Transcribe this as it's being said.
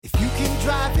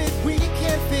drive it, we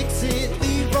can fix it.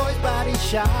 Leroy's Body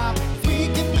Shop. We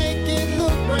can make it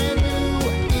look brand new.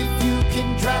 If you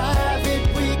can drive it,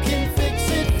 we can fix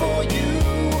it for you.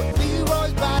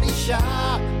 Leroy's Body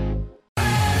Shop.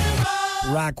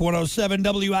 Rock 107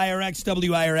 WIRX,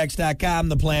 WIRX.com,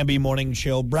 the Plan B Morning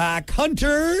Show. Brock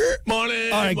Hunter.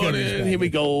 Morning. All right, morning. good. Here we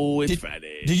go. It's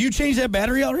Friday. Did you change that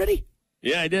battery already?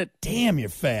 Yeah, I did. Damn, you're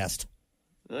fast.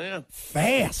 Oh, yeah.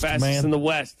 Fastest man. In the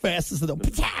West. Fastest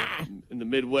in the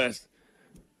Midwest.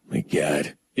 My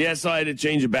God. Yeah, so I had to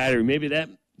change the battery. Maybe does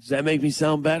that make me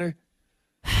sound better?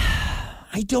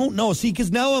 I don't know. See,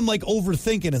 because now I'm like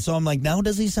overthinking it. So I'm like, now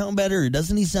does he sound better or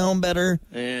doesn't he sound better?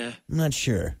 Yeah. I'm not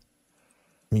sure.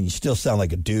 I mean, you still sound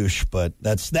like a douche, but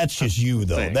that's just you,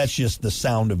 though. Thanks. That's just the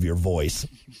sound of your voice.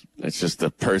 That's just the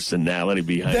personality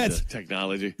behind the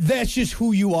technology. That's just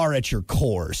who you are at your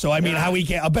core. So, I mean,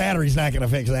 a battery's not going to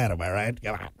fix that, am I right?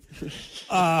 Come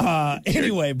on.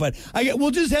 Anyway, but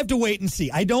we'll just have to wait and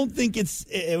see. I don't think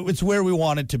it's where we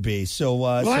want it to be. So,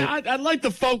 I'd like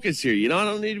the focus here. You know, I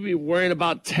don't need to be worrying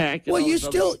about tech and all this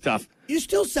other stuff. You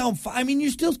still sound fine. I mean,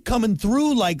 you're still coming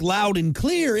through like loud and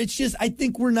clear. It's just I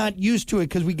think we're not used to it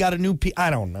because we got a new I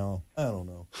don't know.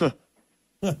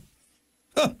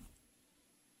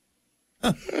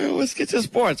 Let's get to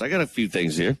sports. I got a few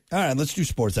things here. All right, let's do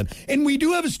sports then. And we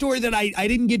do have a story that I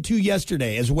didn't get to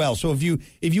yesterday as well. So if you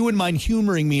wouldn't mind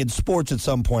humoring me in sports at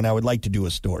some point, I would like to do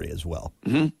a story as well.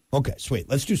 Mm-hmm. Okay, sweet.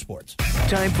 Let's do sports.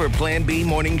 Time for Plan B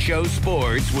Morning Show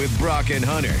Sports with Brock and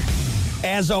Hunter.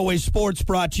 As always, sports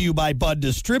brought to you by Bud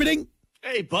Distributing.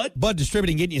 Hey, Bud. Bud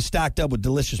Distributing, getting you stocked up with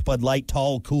delicious Bud Light,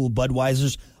 tall, cool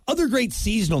Budweisers, other great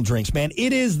seasonal drinks, man.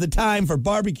 It is the time for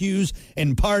barbecues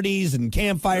and parties and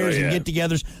campfires and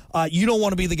get-togethers. You don't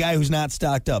want to be the guy who's not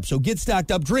stocked up. So get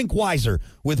stocked up, drink wiser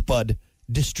with Bud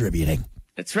Distributing.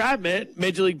 That's right, man.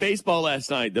 Major League Baseball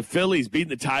last night. The Phillies beating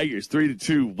the Tigers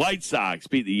 3-2. White Sox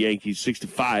beat the Yankees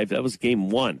 6-5. That was game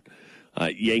one.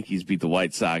 Yankees beat the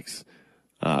White Sox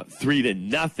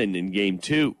 3-0 in game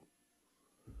two.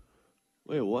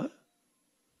 Wait, what?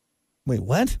 Wait,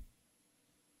 what?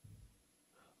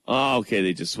 Oh, okay.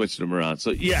 They just switched them around.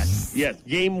 So, yes.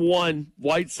 Game one,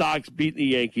 White Sox beating the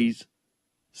Yankees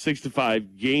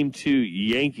 6-5. Game two,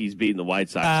 Yankees beating the White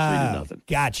Sox 3-0.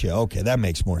 Gotcha. Okay, that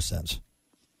makes more sense.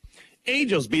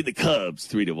 Angels beat the Cubs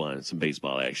 3-1. Some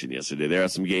baseball action yesterday. There are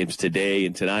some games today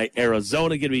and tonight.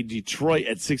 Arizona going to be Detroit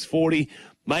at 6:40.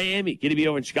 Miami going to be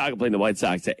over in Chicago playing the White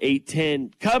Sox at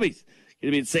 8:10. Cubbies going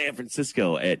to be in San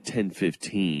Francisco at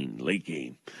 10:15. Late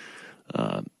game.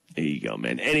 There you go,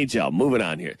 man. NHL. Moving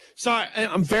on here. Sorry,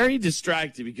 I'm very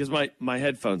distracted because my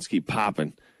headphones keep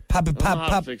popping. Pop.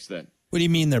 How to fix that? What do you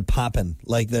mean they're popping?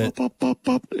 Like they're... Pop.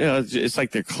 You know, it's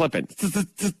like they're clipping.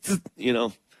 You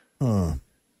know?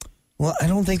 Well, I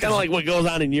don't think... It's kind of like what goes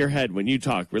on in your head when you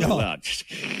talk really loud.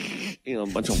 You know, a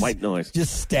bunch of white noise.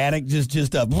 Just static,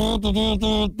 just up. Maybe I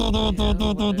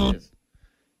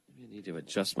need to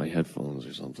adjust my headphones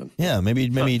or something. Yeah,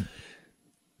 maybe.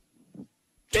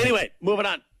 Anyway, moving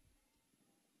on.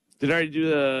 Did I already do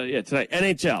tonight?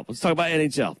 NHL. Let's talk about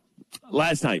NHL.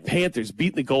 Last night, Panthers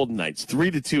beat the Golden Knights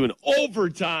 3-2 in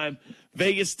overtime.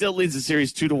 Vegas still leads the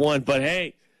series 2-1, but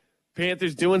hey,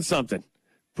 Panthers doing something.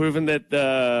 Proving that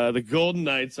the Golden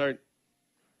Knights aren't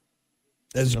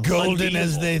as golden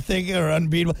as they think or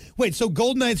unbeatable. Wait, so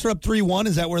Golden Knights are up 3-1?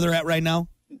 Is that where they're at right now?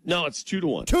 No, it's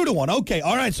 2-1. 2-1. Okay,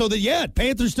 all right. So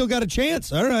Panthers still got a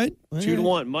chance. All right,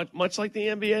 2-1. Much like the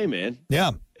NBA, man.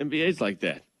 Yeah, NBA's like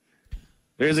that.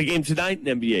 There's a game tonight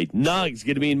in NBA. Nuggets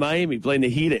going to be in Miami playing the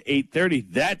Heat at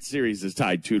 8:30. That series is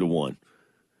tied 2-1.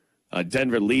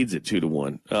 Denver leads at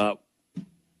 2-1. What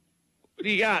do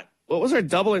you got? What was our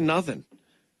double or nothing?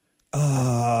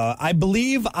 I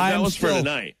believe that was for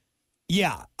tonight.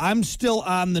 Yeah, I'm still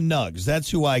on the Nugs.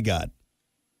 That's who I got.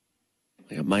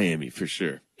 I got Miami for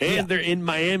sure. And they're in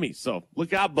Miami, so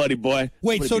look out, buddy boy.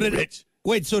 Wait, so did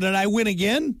I win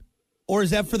again? Or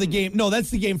is that for the game? No, that's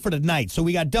the game for tonight. So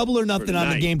we got double or nothing on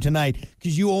the game tonight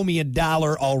because you owe me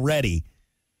 $1 already.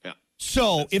 Yeah.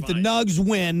 So if the Nugs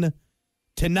win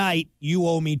tonight, you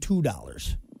owe me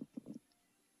 $2.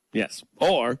 Yes.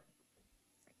 Or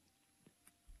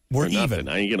we're even.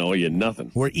 I ain't going to owe you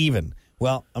nothing. We're even.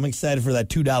 Well, I'm excited for that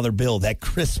 $2 bill, that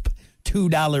crisp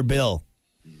 $2 bill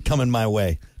coming my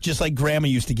way. Just like Grandma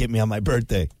used to get me on my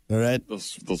birthday. All right?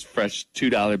 Those fresh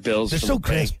 $2 bills. They're so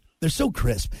crisp. They're so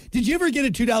crisp. Did you ever get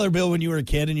a $2 bill when you were a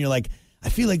kid and you're like, I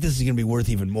feel like this is going to be worth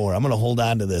even more. I'm going to hold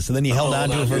on to this. And then you held on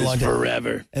to it for a long time.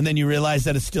 Forever. And then you realize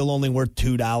that it's still only worth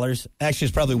 $2. Actually,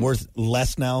 it's probably worth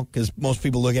less now because most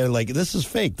people look at it like, this is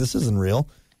fake. This isn't real.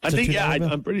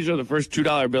 I'm pretty sure the first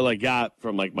 $2 bill I got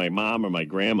from like my mom or my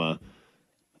grandma,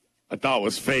 I thought it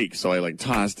was fake, so I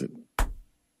tossed it.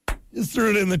 Just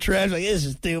threw it in the trash. Like, this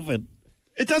is stupid.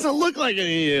 It doesn't look like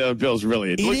any bills,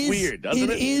 really. It looks weird, doesn't it?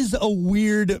 It is a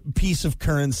weird piece of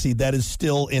currency that is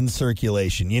still in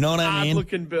circulation. You know what I mean?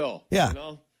 Odd-looking bill. Yeah. You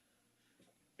know?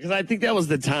 Because I think that was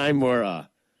the time where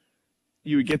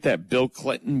you would get that Bill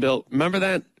Clinton bill. Remember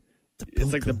that?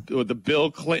 It's like the Bill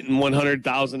Clinton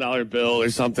 $100,000 bill or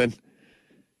something.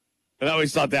 And I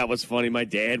always thought that was funny. My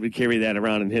dad would carry that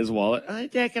around in his wallet. Hey,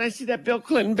 Dad, can I see that Bill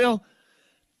Clinton bill?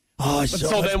 Oh,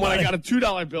 So then when I got a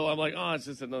 $2 bill, I'm like, oh, it's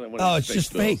just another one. Oh, it's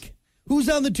just bills. fake. Who's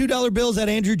on the $2 bill? Is that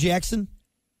Andrew Jackson?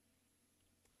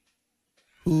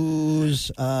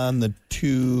 Who's on the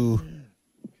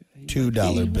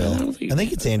 $2 bill? I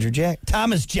think it's Andrew Jackson.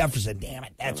 Thomas Jefferson. Damn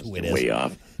it. That's who it is. Way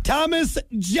off. Thomas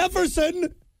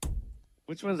Jefferson.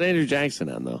 Which one's Andrew Jackson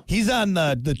on, though? He's on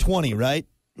the 20, right?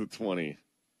 The 20.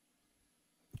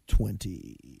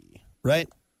 20, right?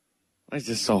 It's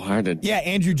just so hard to... Yeah,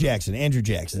 Andrew Jackson. Andrew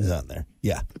Jackson's on there.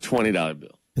 Yeah. The $20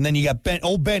 bill. And then you got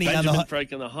Benny Benjamin on the...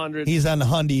 Franklin, the 100. He's on the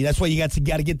Hyundai. That's why you got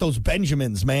to get those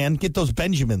Benjamins, man. Get those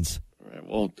Benjamins. All right,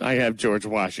 well, I have George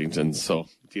Washington, so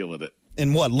deal with it.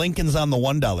 And what? Lincoln's on the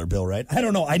 $1 bill, right? I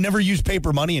don't know. I never use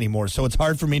paper money anymore, so it's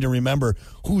hard for me to remember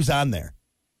who's on there.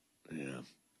 Yeah.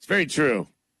 It's very true.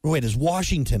 Wait, is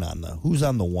Washington on who's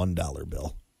on the $1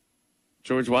 bill?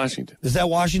 George Washington. Is that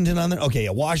Washington on there? Okay, yeah,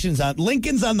 Washington's on.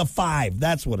 Lincoln's on the 5.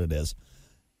 That's what it is.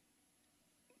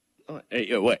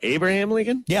 What, Abraham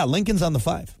Lincoln? Yeah, Lincoln's on the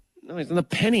 5. No, he's on the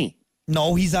penny.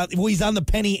 No, he's on the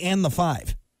penny and the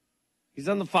 5. He's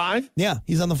on the 5? Yeah,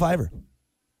 he's on the 5er.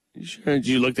 You sure? Did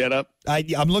you look that up?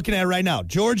 I'm looking at it right now.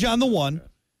 George on the 1,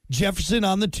 Jefferson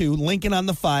on the 2, Lincoln on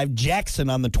the 5, Jackson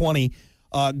on the 20,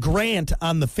 Grant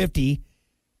on the 50.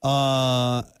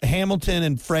 Hamilton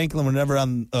and Franklin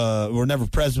were never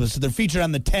presidents. So they're featured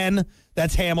on the 10.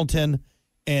 That's Hamilton,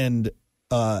 and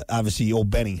obviously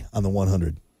old Benny on the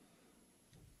 100.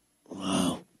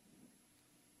 Wow.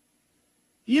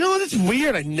 You know, that's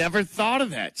weird. I never thought of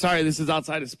that. Sorry, this is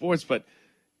outside of sports, but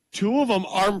 2 of them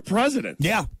aren't presidents.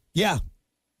 Yeah.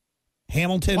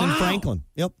 Hamilton and Franklin.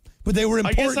 Yep. But they were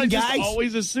important I guys. Just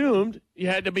always assumed you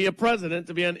had to be a president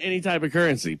to be on any type of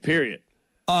currency, period.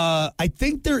 I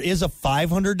think there is a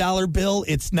 $500 bill.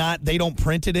 It's not, they don't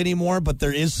print it anymore, but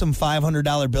there is some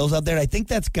 $500 bills out there. I think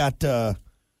that's got,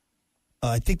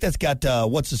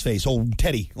 what's his face? Old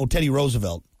Teddy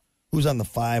Roosevelt, who's on the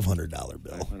 $500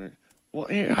 bill. 500. Well,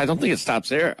 I don't think it stops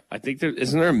there. I think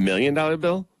isn't there a $1 million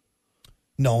bill?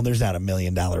 No, there's not a $1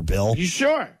 million bill. You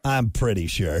sure? I'm pretty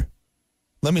sure.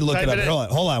 Let me look it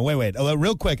up. Hold on. Wait.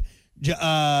 Real quick.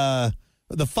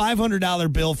 The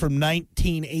 $500 bill from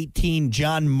 1918,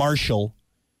 John Marshall.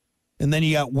 And then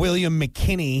you got William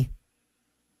McKinney.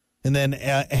 And then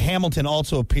Hamilton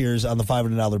also appears on the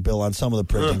 $500 bill on some of the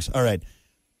printings. All right.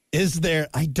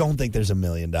 I don't think there's a $1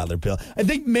 million bill. I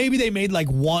think maybe they made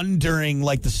one during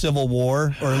the Civil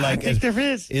War. Or I think there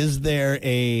is. Is there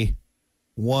a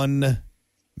 $1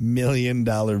 million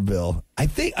bill?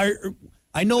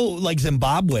 I know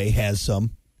Zimbabwe has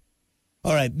some.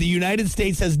 All right, the United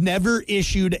States has never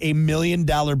issued a $1 million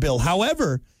bill.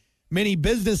 However, many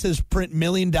businesses print $1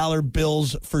 million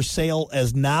bills for sale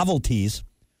as novelties.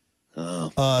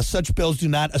 Such bills do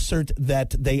not assert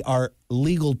that they are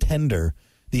legal tender.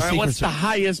 All right, what's the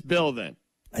highest bill then?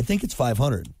 I think it's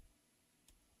 500.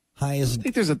 Highest. I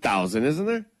think there's 1,000, isn't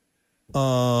there?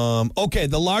 Okay,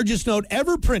 the largest note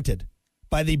ever printed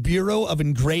by the Bureau of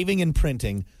Engraving and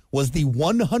Printing was the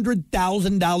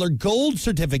 $100,000 gold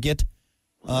certificate.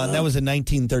 That was in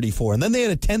 1934. And then they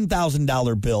had a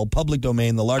 $10,000 bill, public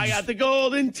domain, the largest. I got the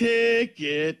golden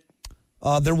ticket.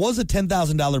 There was a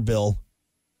 $10,000 bill.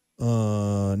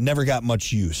 Never got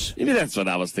much use. Maybe that's what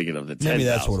I was thinking of, the 10,000. Maybe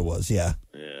that's what it was, yeah.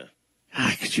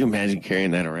 Yeah. Could you imagine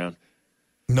carrying that around?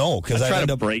 No, because I try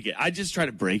to break it. I just try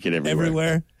to break it everywhere.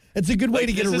 Everywhere? It's a good way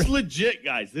to get This is legit,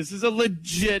 guys. This is a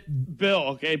legit bill,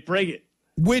 okay? Break it.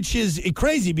 Which is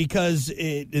crazy because,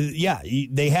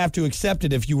 they have to accept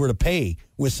it if you were to pay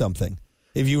with something.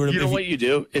 If you were to, you know what you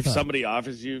do? If somebody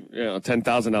offers you, a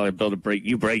 $10,000 bill to break,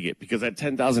 you break it because that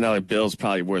 $10,000 bill is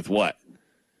probably worth what?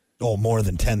 Oh, more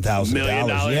than $10,000. $1 million?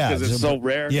 Yeah, because it's so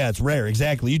rare? Yeah, it's rare.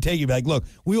 Exactly. You take it back. Look,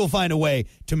 we will find a way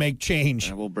to make change.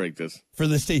 Yeah, we'll break this. For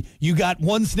the state. You got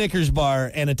one Snickers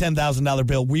bar and a $10,000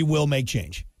 bill. We will make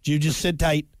change. You just sit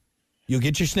tight. You'll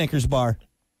get your Snickers bar.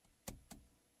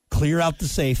 Clear out the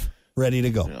safe. Ready to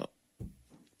go. Yeah.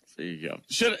 There you go.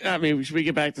 Should we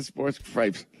get back to sports?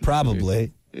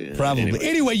 Probably. Yeah, Probably.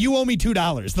 Anyway, you owe me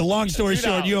 $2. The long story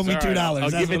short, you owe me $2. I'll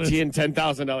give it to you in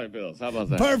 $10,000 bills. How about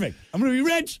that? Perfect. I'm going to be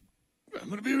rich. I'm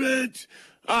going to be rich.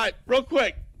 All right, real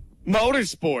quick.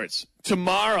 Motorsports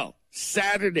tomorrow.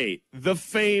 Saturday, the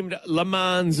famed Le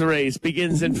Mans race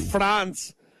begins in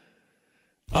France.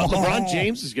 LeBron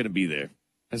James is going to be there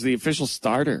as the official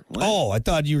starter. What? Oh, I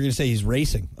thought you were going to say he's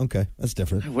racing. Okay, that's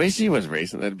different. I wish he was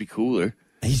racing. That'd be cooler.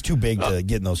 He's too big to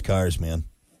get in those cars, man.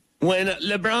 When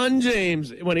LeBron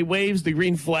James, when he waves the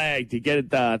green flag to get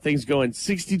things going,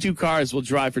 62 cars will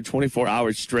drive for 24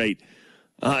 hours straight.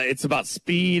 It's about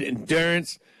speed,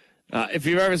 endurance. If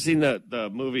you've ever seen the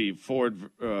movie Ford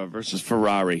versus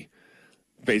Ferrari,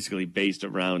 basically based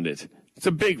around it, it's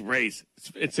a big race.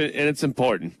 It's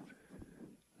important.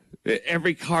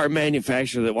 Every car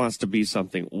manufacturer that wants to be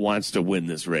something wants to win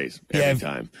this race every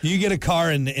time. You get a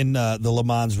car in the Le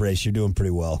Mans race, you're doing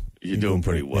pretty well. You're doing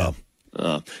pretty well.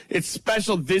 Yeah. It's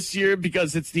special this year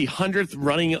because it's the 100th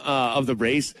running of the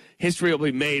race. History will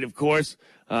be made, of course,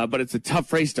 but it's a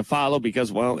tough race to follow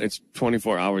because, well, it's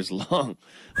 24 hours long.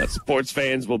 Sports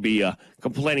fans will be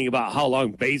complaining about how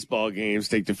long baseball games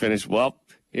take to finish. Well,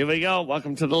 here we go.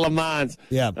 Welcome to the Le Mans.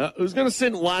 Yeah. Who's going to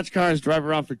sit and watch cars drive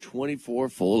around for 24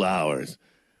 full hours?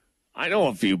 I know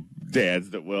a few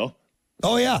dads that will.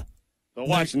 Oh, yeah. They'll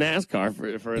watch NASCAR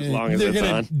for as long as it's on.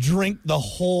 They're going to drink the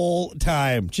whole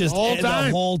time. Just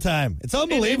the whole time. It's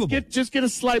unbelievable. Just get a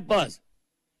slight buzz.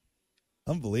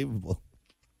 Unbelievable.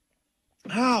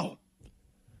 How?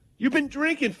 You've been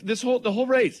drinking the whole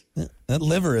race. That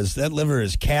liver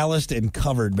is calloused and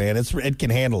covered, man. It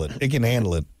can handle it. It can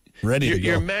handle it. Ready to go.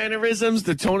 Your mannerisms,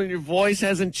 the tone of your voice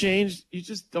hasn't changed. You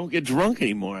just don't get drunk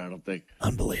anymore, I don't think.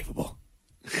 Unbelievable.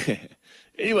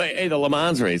 Anyway, hey, the Le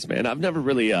Mans race, man. I've never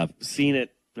really seen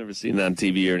it. Never seen it on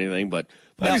TV or anything, but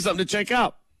might be something to check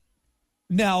out.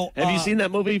 Now, have you seen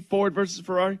that movie, Ford versus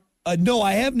Ferrari? No,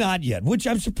 I have not yet, which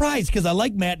I'm surprised because I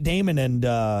like Matt Damon and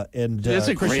it's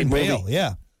a Christian great Bale. movie.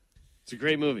 Yeah. It's a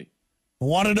great movie.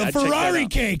 Wanted a Ferrari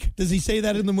cake. Does he say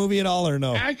that in the movie at all or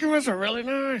no? Acuras are really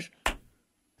nice.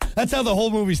 That's how the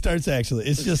whole movie starts, actually.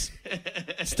 It's just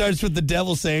starts with the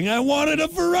devil saying, I wanted a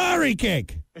Ferrari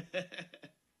cake.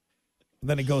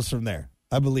 Then it goes from there.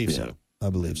 I believe so. I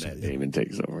believe so. Matt Damon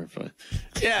takes over.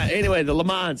 Yeah, anyway, the Le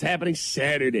Mans happening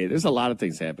Saturday. There's a lot of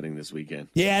things happening this weekend.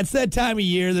 Yeah, it's that time of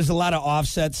year. There's a lot of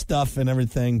offset stuff and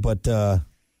everything, but yeah,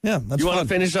 that's You want fun.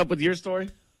 to finish up with your story?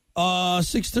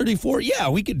 6:34. Yeah,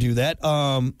 we could do that.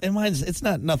 And it's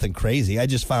nothing crazy. I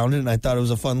just found it and I thought it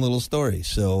was a fun little story.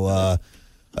 So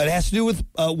it has to do with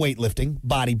weightlifting,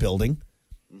 bodybuilding.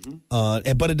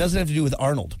 But it doesn't have to do with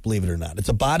Arnold, believe it or not. It's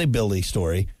a bodybuilding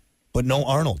story, but no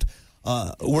Arnold.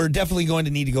 We're definitely going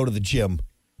to need to go to the gym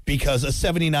because a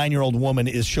 79-year-old woman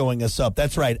is showing us up.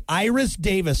 That's right. Iris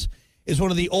Davis is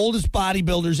one of the oldest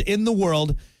bodybuilders in the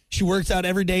world. She works out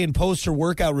every day and posts her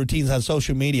workout routines on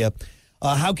social media.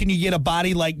 How can you get a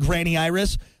body like Granny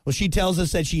Iris? Well, she tells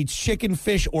us that she eats chicken,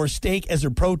 fish, or steak as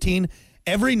her protein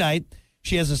every night.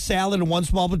 She has a salad and one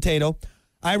small potato.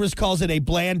 Iris calls it a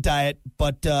bland diet,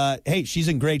 but hey, she's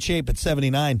in great shape at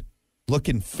 79.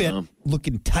 Looking fit,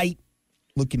 looking tight,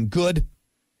 looking good.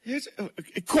 Here's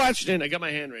a question. I got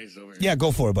my hand raised over here. Yeah,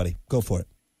 go for it, buddy. Go for it.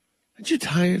 Aren't you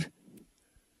tired?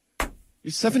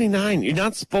 You're 79. You're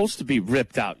not supposed to be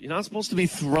ripped out. You're not supposed to be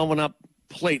throwing up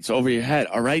plates over your head,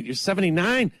 all right? You're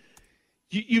 79.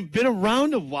 You've been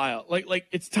around a while. Like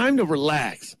it's time to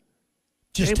relax.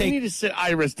 We need to sit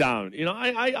Iris down. You know,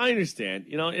 I understand.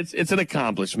 You know, it's an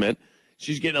accomplishment.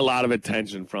 She's getting a lot of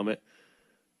attention from it.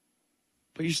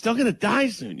 But you're still going to die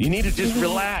soon. You need to just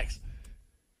relax.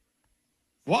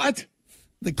 What?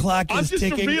 The clock is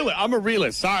ticking. I'm a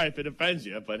realist. Sorry if it offends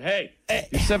you, but hey,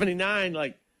 you're 79.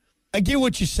 Like, I get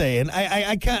what you're saying.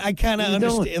 I kind of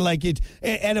understand. Like,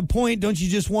 at a point, don't you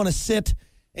just want to sit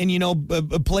and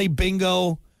play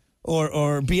bingo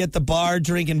or be at the bar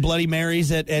drinking Bloody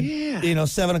Marys at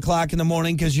 7 o'clock in the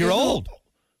morning because you're old?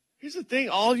 Here's the thing: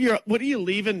 what are you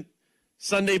leaving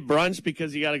Sunday brunch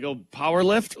because you got to go power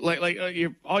lift?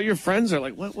 All your friends are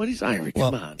like, what is Iris?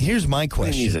 Come on. Here's my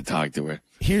question. He needs to talk to her.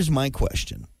 Here's my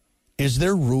question: is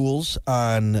there rules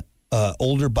on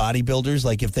older bodybuilders,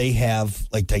 like if they have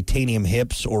like titanium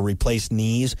hips or replaced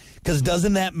knees? Because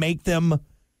doesn't that make them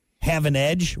have an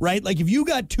edge, right? Like if you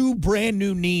got two brand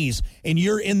new knees and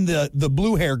you're in the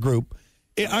blue hair group,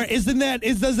 does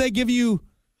that give you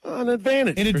an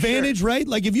advantage? An advantage, sure. Right?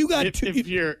 Like if you got if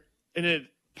you're in a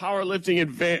powerlifting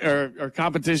or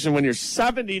competition when you're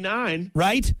 79,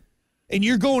 right? And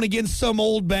you're going against some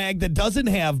old bag that doesn't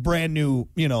have brand new,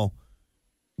 new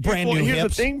here's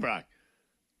hips. The thing, Brock.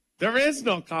 There is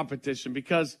no competition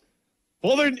because,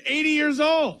 they're 80 years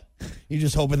old. You're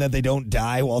just hoping that they don't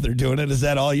die while they're doing it? Is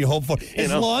that all you hope for?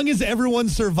 As long as everyone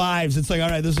survives, it's like, all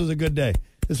right, this was a good day.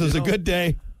 This was a good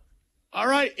day. All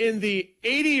right, in the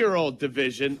 80-year-old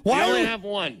division, we only have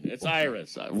one. It's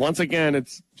Iris. Once again,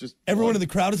 it's just Everyone in the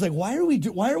crowd is like, why are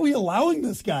we allowing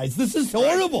this, guys? This is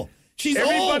horrible. She's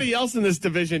everybody old. else in this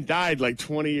division died like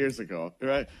 20 years ago,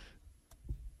 right?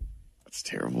 That's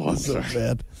terrible. I'm It's so sorry.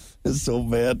 bad. It's so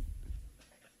bad.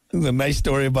 There's a nice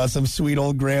story about some sweet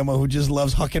old grandma who just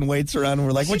loves hucking weights around, and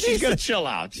we're like, She well, needs she's gonna to chill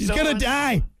out. She's gonna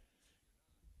die.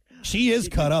 She is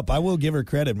cut up. I will give her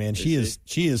credit, man. She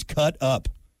is cut up.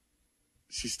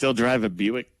 She's still driving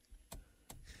Buick.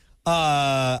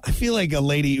 I feel like a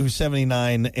lady who's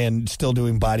 79 and still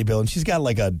doing bodybuilding. She's got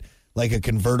like a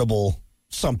convertible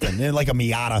something, like a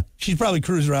Miata. She's probably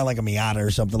cruising around like a Miata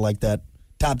or something like that,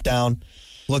 top down,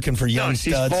 looking for young No,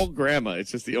 she's studs. full grandma.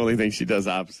 It's just the only thing she does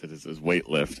opposite is weight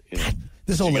lift. You know?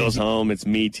 This old She lady goes home. It's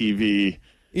Me TV.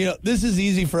 You know, this is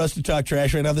easy for us to talk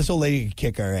trash right now. This old lady could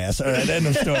kick our ass. All right, end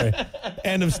of story.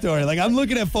 End of story. Like, I'm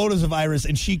looking at photos of Iris,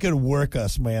 and she could work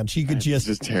us, man. She could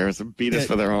just tear us and beat us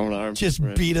with her own arms. just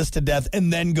Right. beat us to death,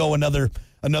 and then go another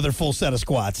full set of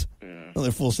squats. Yeah.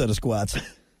 Another full set of squats.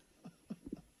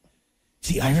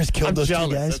 See, Iris killed I'm those jealous.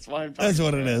 two guys. That's why I'm talking That's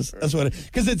what it about is. it. That's what it.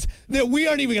 Because we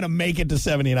aren't even going to make it to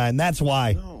 79. That's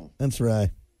why. No. That's right.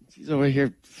 She's over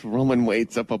here throwing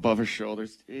weights up above her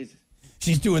shoulders. Jesus.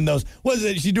 She's doing those. What is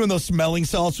it? She's doing those smelling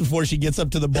salts before she gets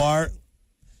up to the bar,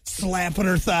 slapping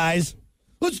her thighs.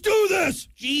 Let's do this.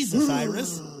 Jesus,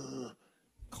 Iris.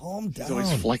 Calm down. She's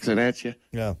always flexing at you.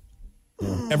 Yeah.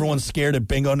 Everyone's scared at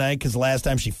bingo night because last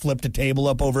time she flipped a table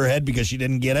up over her head because she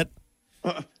didn't get it.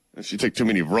 She took too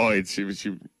many roids.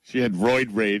 She had roid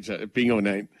rage at bingo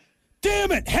night.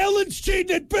 Damn it. Helen's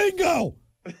cheating at bingo.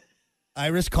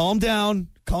 Iris, calm down.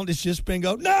 It's just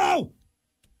bingo. No.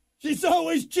 She's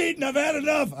always cheating. I've had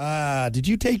enough. Did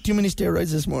you take too many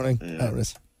steroids this morning,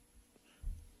 Iris?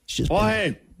 It's just Well,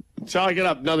 bingo. hey, chalk it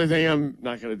up. Another thing I'm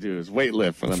not going to do is weight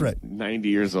lift when That's I'm right. 90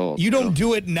 years old. You don't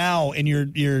do it now, and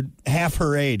you're half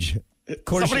her age. Of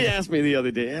course, Somebody asked me the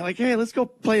other day, like, hey, let's go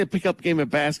play a pickup game of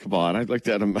basketball. And I looked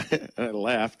at them and I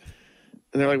laughed.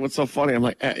 And they're like, what's so funny? I'm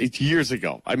like, it's years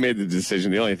ago. I made the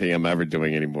decision. The only thing I'm ever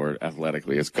doing anymore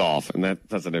athletically is golf. And that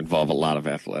doesn't involve a lot of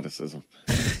athleticism.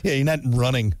 yeah, you're not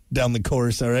running down the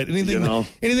course. All right, anything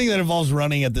that involves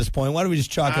running at this point. Why don't we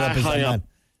just chalk it up as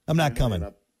I'm not coming.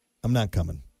 I'm not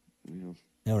coming.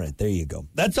 All right, there you go.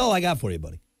 That's all I got for you,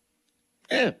 buddy.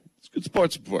 Yeah, it's good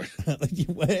sports report.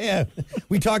 Yeah.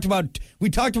 We talked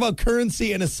about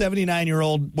currency and a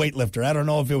 79-year-old weightlifter. I don't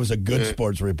know if it was a good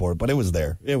sports report, but it was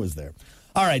there. It was there.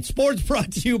 All right, sports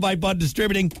brought to you by Bud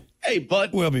Distributing. Hey,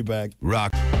 bud. We'll be back.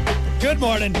 Rock. Good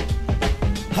morning.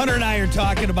 Hunter and I are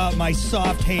talking about my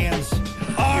soft hands.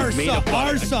 Our soft I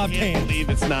can't hands. believe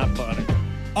it's not butter.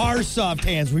 Our soft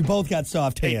hands. We both got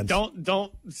soft Hey, hands.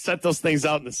 don't set those things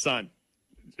out in the sun.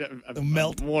 I'm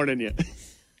melt. warning you.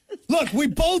 Look, we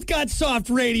both got soft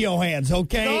radio hands,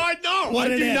 okay? No, I don't.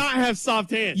 What I it do is. not have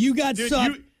soft hands. You got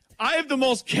soft. I have the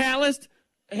most calloused.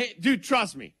 Hey, dude,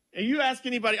 trust me. And you ask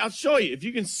anybody, I'll show you. If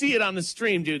you can see it on the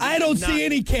stream, dude. I don't see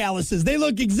any calluses. They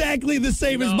look exactly the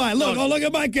same as mine. Look, look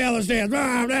at my callus hands.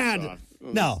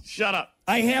 No. Shut up.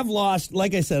 I have lost,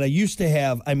 like I said, I used to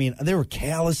have, there were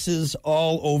calluses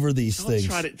all over these things.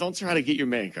 Don't try to get your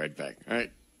man card back, all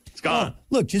right? It's gone.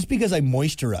 Look, just because I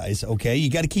moisturize, okay, you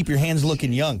got to keep your hands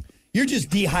looking young. You're just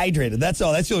dehydrated. That's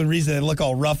all. That's the only reason they look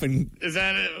all rough and Is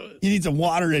that it? you need some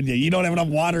water in you. You don't have enough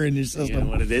water in your system. You know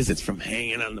what it is? It's from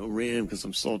hanging on the rim because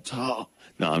I'm so tall.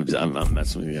 No, I'm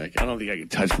messing with you. I don't think I can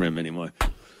touch rim anymore.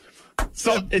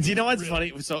 So, do you know what's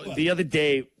funny? So, the other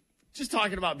day, just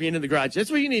talking about being in the garage, that's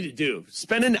what you need to do.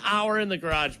 Spend an hour in the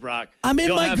garage, Brock. I'm in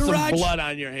You'll my have garage. Some blood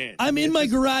on your hands. I'm in my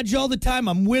garage all the time.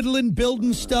 I'm whittling,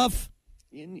 building stuff.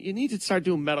 You need to start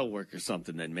doing metal work or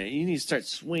something then, man. You need to start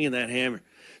swinging that hammer.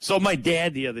 So my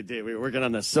dad the other day, we were working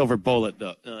on the Silver Bullet,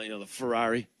 the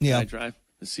Ferrari I drive,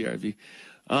 the CRV.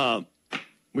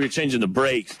 We were changing the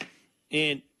brakes,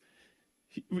 and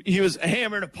he was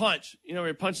hammering a punch. We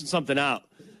were punching something out,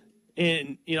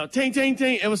 and ting, ting,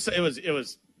 ting. It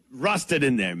was rusted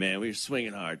in there, man. We were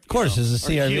swinging hard. Of course, it's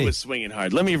a CRV. He was swinging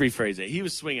hard. Let me rephrase it. He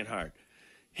was swinging hard.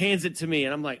 Hands it to me,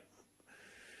 and I'm like,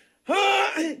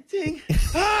 ting, ting.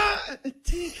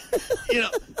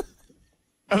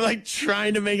 I'm like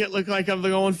trying to make it look like I'm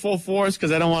going full force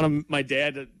because I don't want my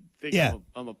dad to think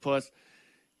I'm a puss.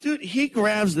 Dude, he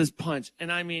grabs this punch, and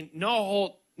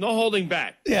no holding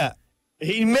back. Yeah.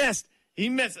 He missed.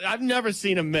 I've never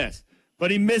seen him miss, but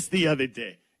he missed the other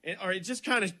day. Or he just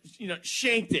kind of,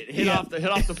 shanked it, hit off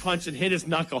the punch and hit his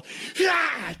knuckle.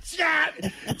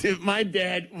 Dude, my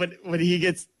dad, when he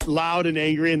gets loud and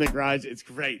angry in the garage, it's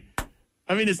great.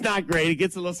 It's not great. It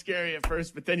gets a little scary at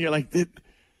first, but then you're like,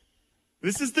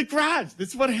 This is the garage. This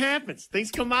is what happens.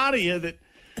 Things come out of you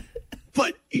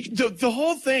but the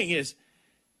whole thing is,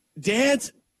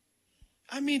 dads,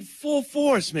 full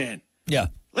force, man. Yeah.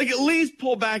 Like, at least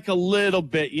pull back a little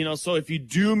bit, so if you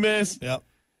do miss,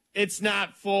 it's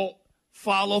not full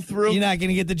follow through. You're not going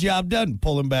to get the job done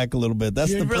pulling back a little bit.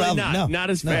 That's the really problem. Not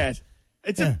as fast.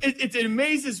 It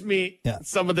amazes me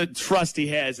some of the trust he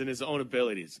has in his own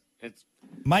abilities.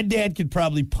 My dad could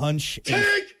probably punch.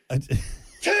 Take!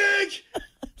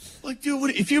 Like,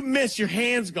 dude, if you miss, your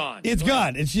hand's gone. It's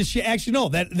gone. It's just, actually, no,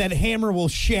 that hammer will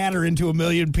shatter into a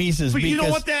million pieces. But you know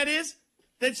what that is?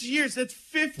 That's years. That's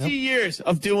 50 years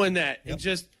of doing that. And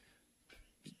just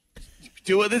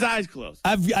do it with his eyes closed.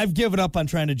 I've given up on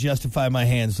trying to justify my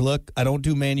hands. Look, I don't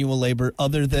do manual labor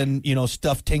other than,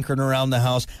 stuff tinkering around the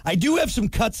house. I do have some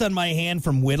cuts on my hand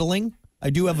from whittling. I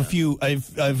do have a few. I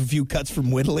have a few cuts from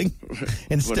whittling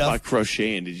and stuff. What about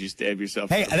crocheting? Did you stab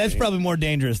yourself? Hey, that's probably more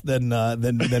dangerous than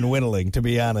whittling, to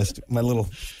be honest. My little.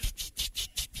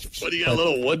 What, do you got, a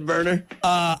little wood burner?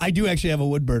 I do actually have a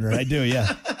wood burner. I do,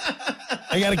 yeah.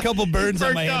 I got a couple burns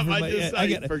on my hand.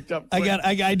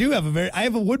 I do have I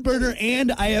have a wood burner,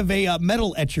 and I have a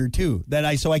metal etcher too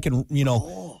so I can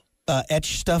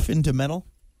etch stuff into metal.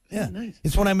 Yeah, nice.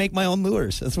 It's when I make my own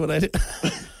lures. That's what I do.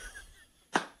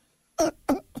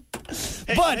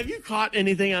 Hey, but have you caught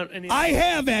anything on anything? I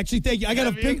have actually. Thank you. I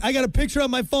got a picture on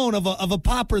my phone of a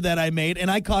popper that I made, and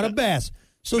I caught a bass.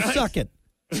 So nice. Suck it.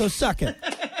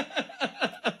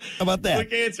 How about that?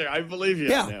 Quick answer. I believe you.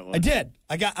 Yeah, on that one. I did.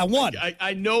 I won.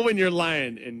 I know when you're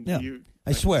lying, and you.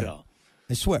 I swear.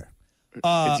 I swear.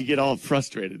 You get all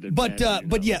frustrated.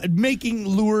 But yeah, making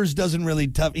lures doesn't really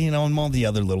tough. And all the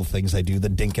other little things I do, the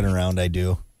dinking around I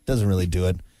do, doesn't really do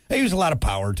it. I use a lot of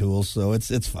power tools, so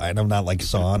it's fine. I'm not like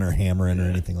sawing or hammering or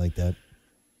anything like that.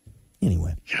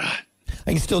 Anyway, God.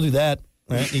 I can still do that.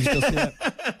 Right? You can still see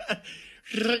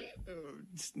that.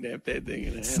 Snap that thing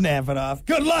in half. Snap it off.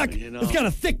 Good luck. It's got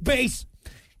a thick base.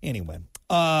 Anyway,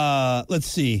 let's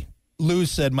see. Lou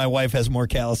said my wife has more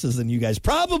calluses than you guys.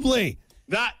 Probably.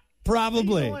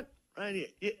 Probably. You know what? Right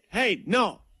here. Hey,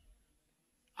 no.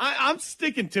 I'm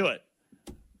sticking to it.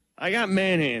 I got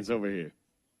man hands over here.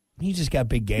 You just got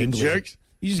big gangly. Jerks.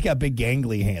 You just got big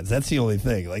gangly hands. That's the only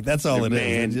thing. Like, that's all it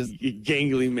is. Just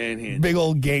gangly man hands. Big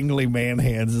old gangly man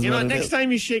hands. Next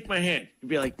time you shake my hand, you'll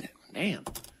be like, damn.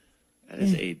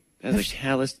 That's a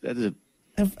callous. That is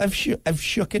a. I've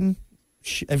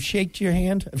shaked your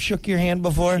hand. I've shook your hand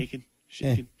before. Shaking.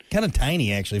 Yeah. Kind of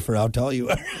tiny, actually, for how tall you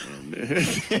are.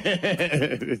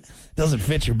 Doesn't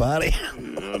fit your body.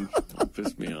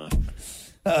 Piss me off.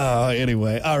 Oh,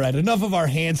 anyway. All right. Enough of our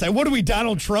hands. What are we,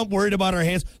 Donald Trump, worried about our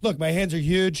hands? Look, my hands are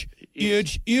huge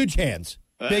hands.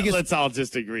 Let's all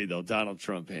just agree, though. Donald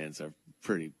Trump hands are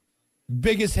pretty.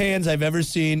 Biggest hands I've ever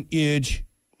seen. Huge.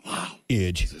 Wow.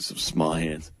 Huge. There's some small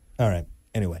hands. All right.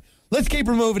 Anyway, let's keep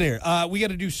her moving here. We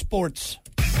got to do sports.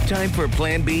 Time for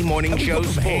Plan B Morning Show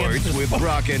Sports with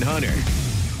Brock and Hunter.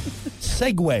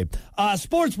 Segue.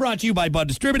 Sports brought to you by Bud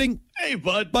Distributing. Hey,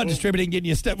 Bud. Bud Distributing getting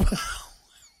you a step.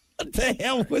 What the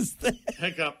hell was that?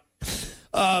 Hiccup.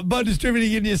 Bud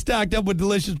Distributing getting you stocked up with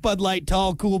delicious Bud Light,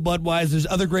 tall, cool Budweisers,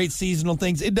 other great seasonal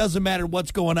things. It doesn't matter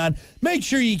what's going on. Make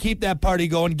sure you keep that party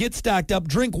going. Get stocked up.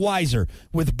 Drink wiser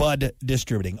with Bud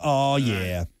Distributing. Oh,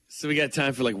 yeah. Right. So we got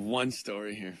time for like one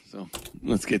story here. So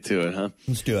let's get to it, huh?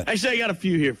 Let's do it. Actually, I got a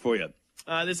few here for you.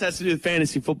 This has to do with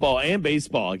fantasy football and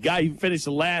baseball. A guy who finished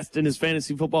last in his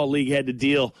fantasy football league had to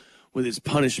deal with his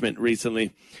punishment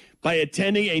recently by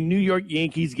attending a New York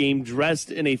Yankees game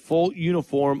dressed in a full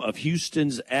uniform of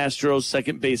Houston's Astros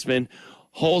second baseman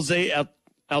Jose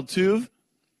Altuve.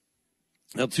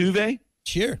 Altuve?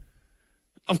 Sure.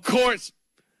 Of course.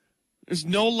 There's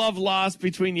no love lost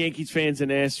between Yankees fans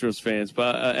and Astros fans,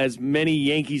 but as many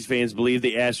Yankees fans believe,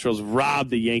 the Astros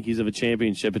robbed the Yankees of a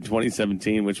championship in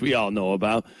 2017, which we all know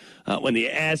about, when the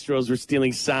Astros were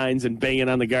stealing signs and banging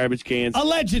on the garbage cans.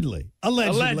 Allegedly.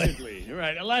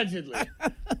 Right, allegedly.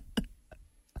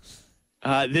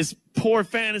 This poor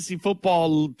fantasy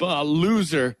football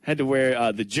loser had to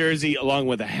wear the jersey along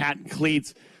with a hat and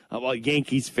cleats while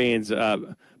Yankees fans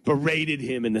berated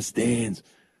him in the stands.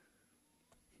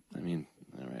 I mean,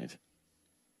 all right.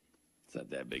 It's not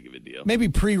that big of a deal. Maybe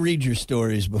pre-read your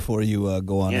stories before you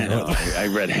go on. Yeah, no, I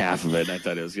read half of it, and I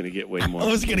thought it was going to get way more. It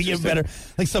was going to get better.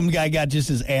 Like some guy got just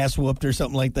his ass whooped or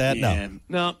something like that. Yeah.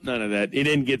 No, none of that. He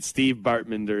didn't get Steve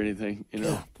Bartman or anything.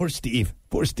 Poor Steve.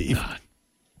 God.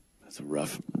 That's a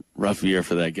rough year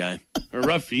for that guy. Or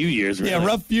rough few years, really. Yeah,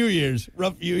 rough few years,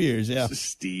 yeah.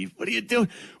 Steve, what are you doing?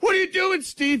 What are you doing,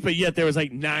 Steve? But yet there was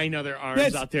like 9 other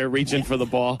arms out there reaching for the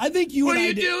ball. I think What are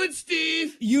you doing,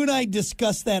 Steve? You and I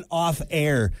discussed that off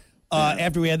air.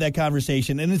 after we had that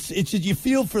conversation, and it's just you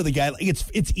feel for the guy. Like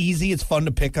it's easy, it's fun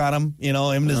to pick on him, him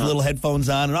and his little headphones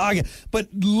on, but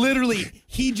literally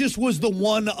he just was the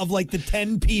one of like the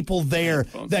 10 people there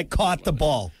that caught the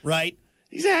ball, right?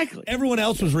 Exactly. Everyone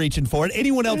else was reaching for it.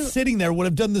 Anyone else sitting there would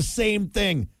have done the same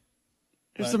thing.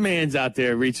 There's some man's out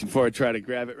there reaching for it, try to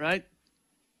grab it, right?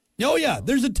 Oh yeah,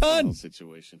 there's a ton.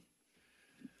 Situation.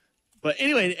 But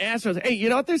anyway, the Astros. Hey, you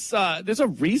know what? There's a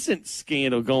recent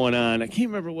scandal going on. I can't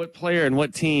remember what player and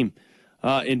what team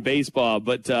in baseball,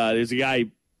 but there's a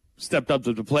guy stepped up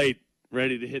to the plate,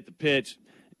 ready to hit the pitch,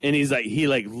 and he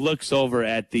looks over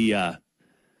at the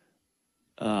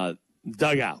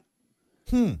dugout.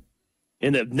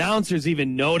 And the announcers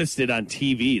even noticed it on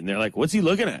TV, and they're like, "What's he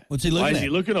looking at? What's he looking Why at? is he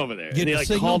looking over there?" Get and they the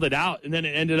signal? called it out, and then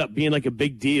it ended up being like a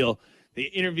big deal. They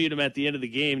interviewed him at the end of the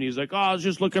game, and he was like, "Oh, I was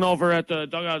just looking over at the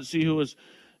dugout to see who was,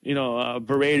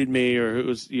 berated me or who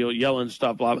was, yelling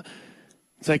stuff." Blah blah.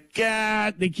 It's like,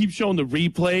 God, they keep showing the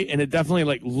replay, and it definitely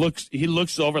he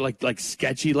looks over like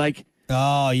sketchy, like.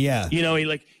 Oh yeah. He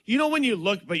when you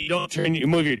look, but you don't you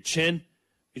move your chin,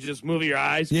 you just move your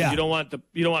eyes. 'Cause Yeah. You don't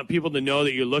want people to know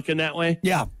that you're looking that way.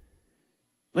 Yeah.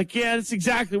 Like, yeah, that's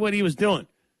exactly what he was doing.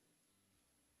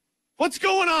 What's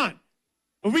going on?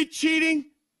 Are we cheating?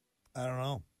 I don't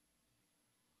know.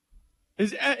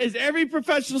 Is every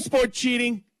professional sport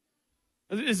cheating?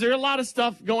 Is there a lot of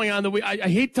stuff going on that I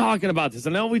hate talking about this. I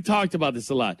know we talked about this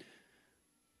a lot.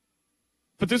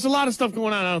 But there's a lot of stuff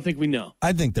going on I don't think we know.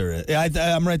 I think there is.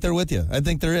 I'm right there with you. I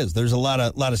think there is. There's a lot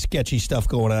of sketchy stuff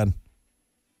going on.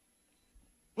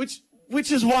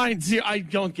 Which is why I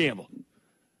don't gamble.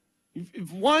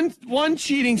 If one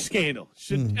cheating scandal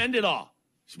should end it all.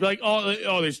 Should be like,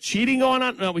 oh, there's cheating going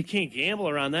on? No, we can't gamble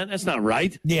around that. That's not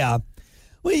right. Yeah.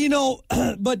 Well,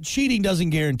 but cheating doesn't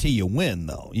guarantee you win,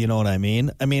 though. You know what I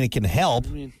mean? I mean, it can help.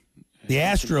 The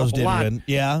Astros did win.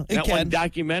 Yeah, it that can. one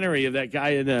documentary of that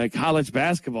guy in college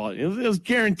basketball, it was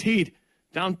guaranteed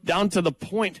down to the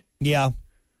point. Yeah.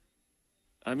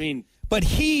 I mean. But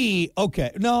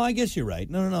okay. No, I guess you're right.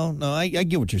 No. I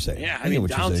get what you're saying. Yeah, I get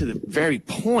what down you're to saying. the very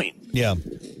point. Yeah.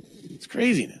 It's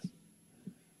craziness.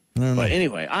 But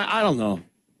anyway, I don't know.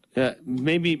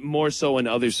 Maybe more so in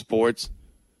other sports.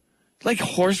 Like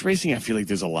horse racing, I feel like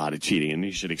there's a lot of cheating, and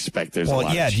you should expect there's a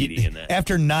lot of cheating in that.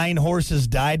 After 9 horses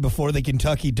died before the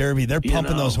Kentucky Derby, they're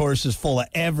pumping those horses full of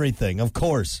everything. Of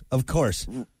course.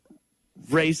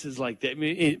 Races like that. I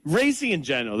mean, racing in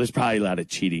general, there's probably a lot of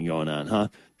cheating going on, huh?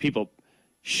 People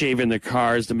shaving their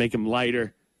cars to make them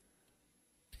lighter.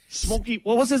 Smokey,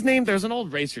 what was his name? There's an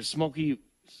old racer, Smokey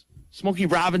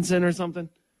Robinson or something.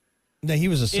 No, he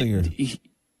was a singer.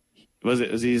 Was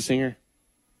he a singer?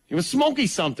 He was Smokey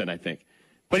something, I think.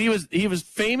 But he was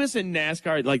famous in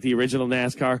NASCAR, like the original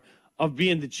NASCAR, of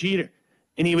being the cheater.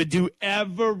 And he would do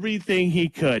everything he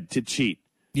could to cheat.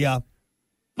 Yeah.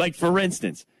 Like, for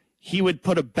instance, he would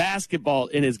put a basketball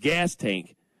in his gas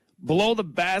tank, blow the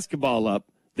basketball up.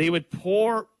 They would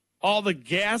pour all the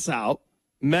gas out,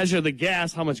 measure the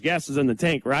gas, how much gas is in the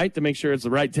tank, right, to make sure it's the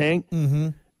right tank. Mm-hmm.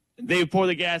 They would pour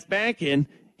the gas back in.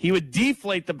 He would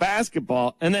deflate the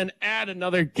basketball and then add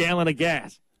another gallon of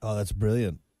gas. Oh, that's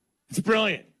brilliant. It's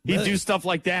brilliant. He'd do stuff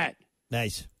like that.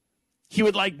 Nice. He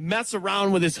would mess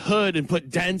around with his hood and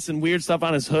put dents and weird stuff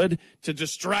on his hood to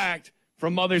distract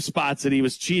from other spots that he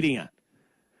was cheating on.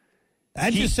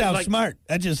 That just sounds smart.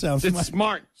 It's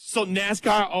smart. So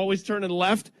NASCAR always turning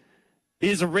left.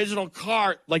 His original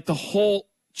car, like the whole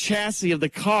chassis of the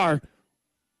car,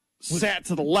 sat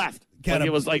to the left.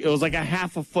 It was like a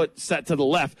half a foot set to the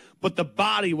left, but the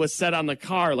body was set on the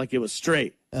car like it was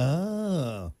straight.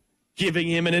 Oh. Giving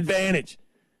him an advantage.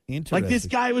 Interesting. Like this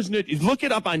guy was, look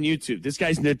it up on YouTube. This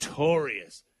guy's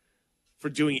notorious for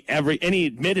doing and he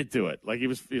admitted to it. Like he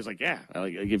was like, yeah,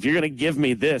 like if you're going to give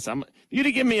me this, you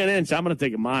to give me an inch, I'm going to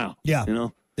take a mile. Yeah.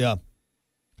 Yeah.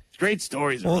 Great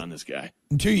stories around this guy.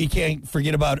 Too, you can't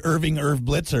forget about Irv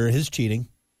Blitzer, his cheating.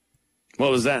 What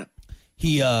was that?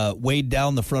 He weighed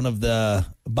down the front of the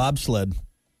bobsled.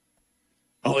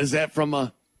 Oh, is that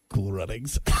from Cool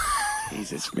Runnings?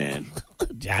 Jesus, man.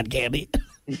 John Candy.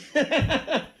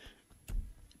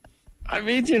 I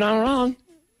mean, you're not wrong.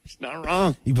 It's not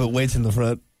wrong. He put weights in the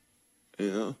front.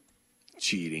 Yeah.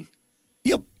 Cheating.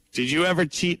 Yep. Did you ever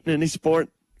cheat in any sport?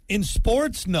 In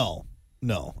sports, no.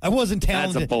 I wasn't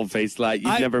talented. That's a bold-faced lie.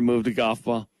 You've never moved a golf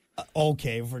ball.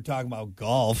 Okay, if we're talking about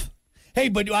golf. Hey,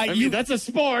 but that's a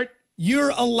sport. You're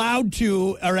allowed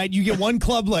to, all right? You get one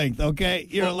club length, okay?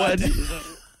 You're allowed to.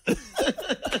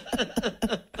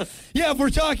 Yeah, if we're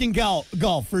talking golf,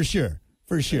 for sure.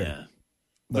 Yeah.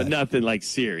 but nothing like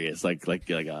serious, like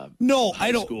a no, high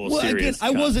I don't. school Well, again, serious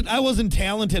I wasn't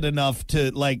talented enough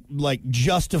to like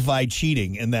justify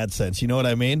cheating in that sense. You know what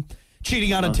I mean?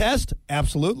 Cheating on a test?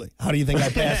 Absolutely. How do you think I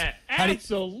passed?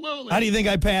 Absolutely. How do you think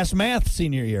I passed math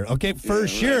senior year? Okay, for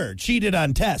sure. Cheated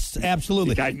on tests.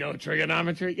 Absolutely. I know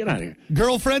trigonometry. Get out of here.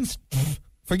 Girlfriends?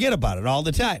 Forget about it all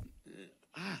the time.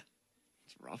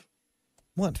 It's rough.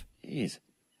 What? Jeez.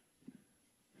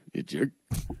 You jerk.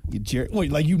 You jerk.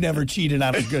 Wait, like you never cheated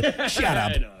on a good. Shut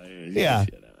up. I know. Yeah.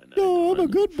 No, I'm a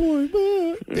good boy,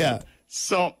 man. Yeah.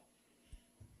 So,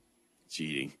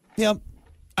 cheating. Yep.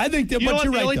 I think that. You know But what?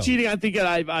 you're The right. only Though. cheating I think that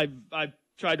I've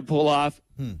tried to pull off,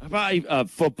 probably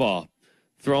football,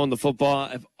 throwing the football.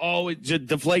 I've always just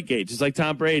deflate gauge, just like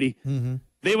Tom Brady. Mm-hmm.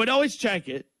 They would always check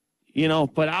it,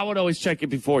 but I would always check it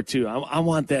before too. I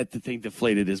want that thing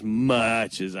deflated as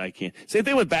much as I can. Same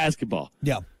thing with basketball.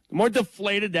 Yeah. The more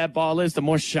deflated that ball is, the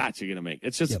more shots you're gonna make.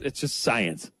 It's just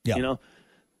science. Yeah.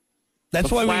 That's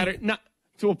The why flatter, we. not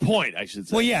to a point, I should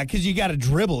say. Well, yeah, because you got to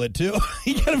dribble it too.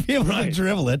 You got to be able to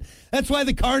dribble it. That's why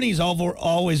the carnies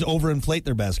always overinflate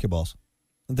their basketballs.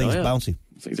 The thing's bouncy.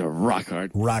 These things are rock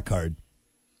hard. Rock hard.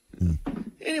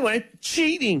 Anyway,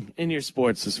 cheating in your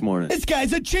sports this morning. This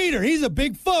guy's a cheater. He's a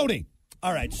big phony.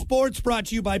 All right, sports brought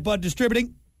to you by Bud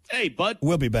Distributing. Hey, bud.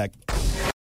 We'll be back.